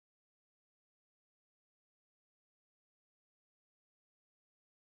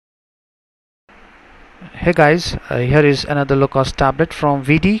Hey guys, here is another low-cost tablet from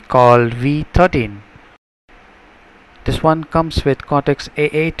VeeDee called V13. This one comes with Cortex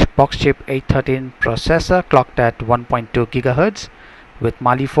A8 Boxchip A13 processor clocked at 1.2 GHz with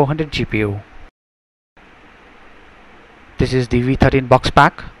Mali 400 GPU. This is the V13 box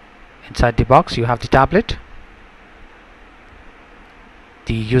pack. Inside the box you have the tablet,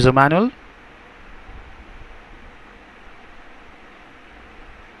 the user manual,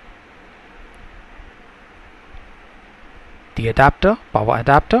 the adapter, power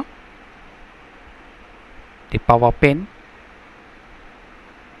adapter, the power pin.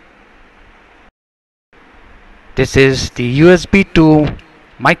 This is the USB to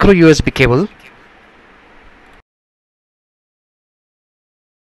micro USB cable.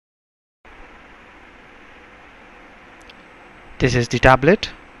 This is the tablet,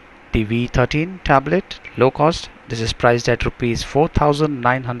 the V13 tablet, low cost. This is priced at rupees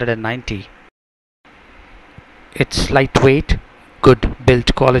 4,990. It's lightweight, good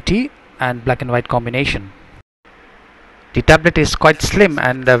build quality and black and white combination. The tablet is quite slim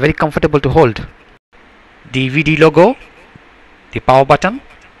and very comfortable to hold. The VeeDee logo, the power button,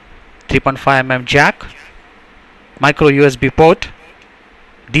 3.5mm jack, micro USB port,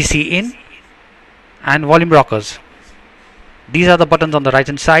 DC in and volume rockers. These are the buttons on the right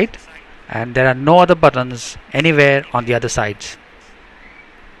hand side and there are no other buttons anywhere on the other sides.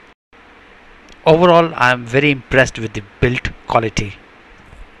 Overall, I am very impressed with the build quality.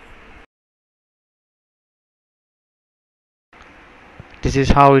 This is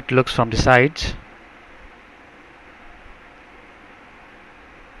how it looks from the sides.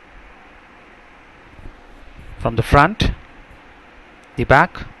 From the front, the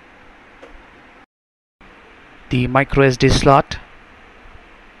back, the micro SD slot,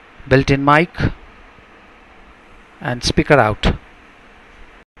 built-in mic and speaker out.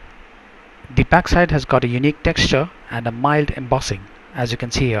 The backside has got a unique texture and a mild embossing, as you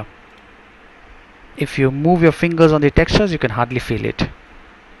can see here. If you move your fingers on the textures, you can hardly feel it.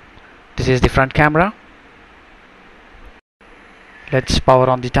 This is the front camera. Let's power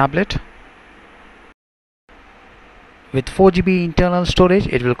on the tablet. With 4GB internal storage,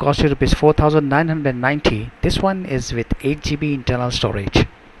 it will cost you rupees 4,990. This one is with 8GB internal storage.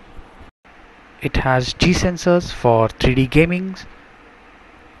 It has G sensors for 3D gaming,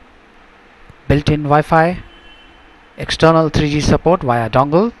 built-in Wi-Fi, external 3G support via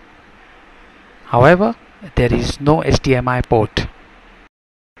dongle. However, there is no HDMI port.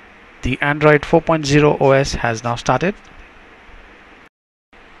 The Android 4.0 OS has now started.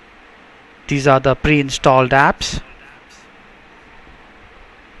 These are the pre-installed apps.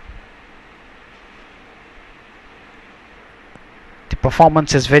 The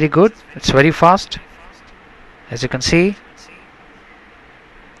performance is very good. It's very fast. As you can see,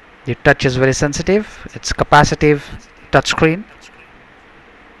 the touch is very sensitive. It's capacitive touchscreen.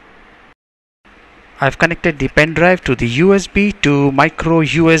 I've connected the pen drive to the USB to micro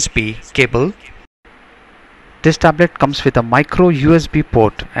USB cable. This tablet comes with a micro USB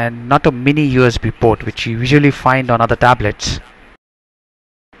port and not a mini USB port which you usually find on other tablets.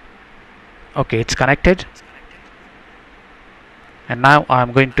 Okay, it's connected. And now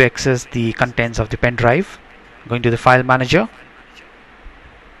I'm going to access the contents of the pen drive. Going to the file manager,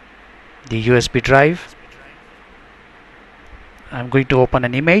 the USB drive. I'm going to open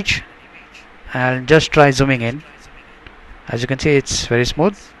an image and just try zooming in. As you can see, it's very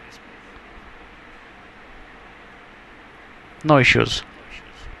smooth. No issues.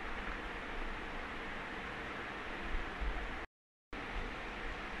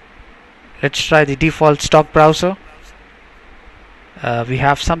 Let's try the default stock browser. We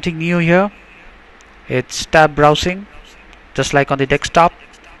have something new here. It's tab browsing, just like on the desktop.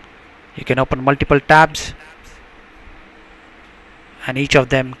 You can open multiple tabs and each of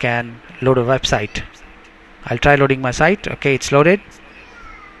them can load a website. I'll try loading my site. Okay, it's loaded.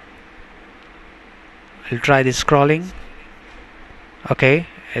 I'll try this scrolling. Okay,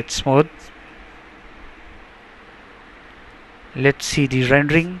 it's smooth. Let's see the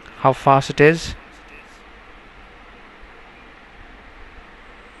rendering, how fast it is.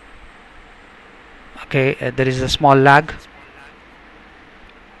 Okay, there is a small lag.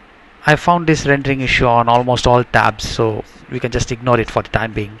 I found this rendering issue on almost all tabs, so we can just ignore it for the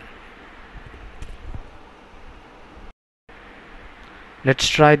time being. Let's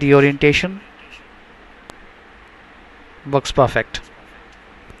try the orientation. Works perfect.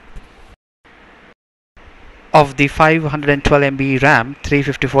 Of the 512 MB RAM,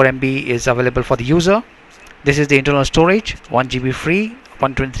 354 MB is available for the user. This is the internal storage, 1GB free,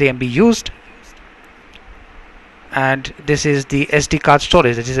 123 MB used. And this is the SD card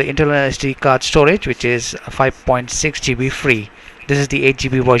storage. This is the internal SD card storage, which is 5.6 GB free. This is the 8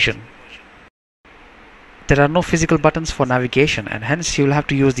 GB version. There are no physical buttons for navigation, and hence you will have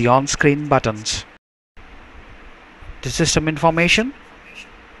to use the on-screen buttons. The system information: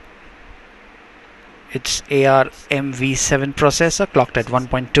 it's ARM v7 processor clocked at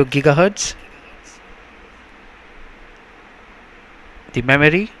 1.2 GHz. The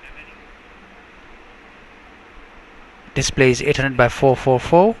memory displays 800 by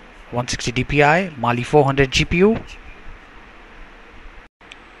 444, 160 dpi, Mali 400 GPU.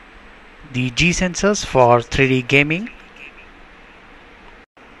 The G sensors for 3D gaming.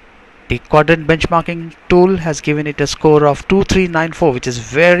 The quadrant benchmarking tool has given it a score of 2394, which is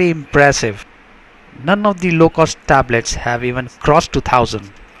very impressive. None of the low-cost tablets have even crossed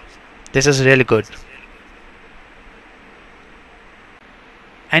 2000. This is really good.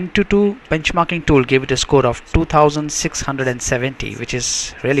 N22 benchmarking tool gave it a score of 2670, which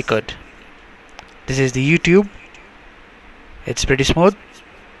is really good. This is the YouTube. It's pretty smooth.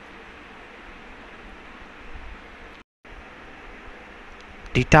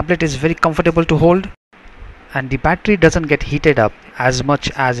 The tablet is very comfortable to hold, and the battery doesn't get heated up as much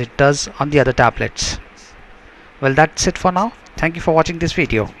as it does on the other tablets. Well, that's it for now. Thank you for watching this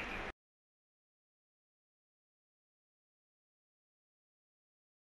video.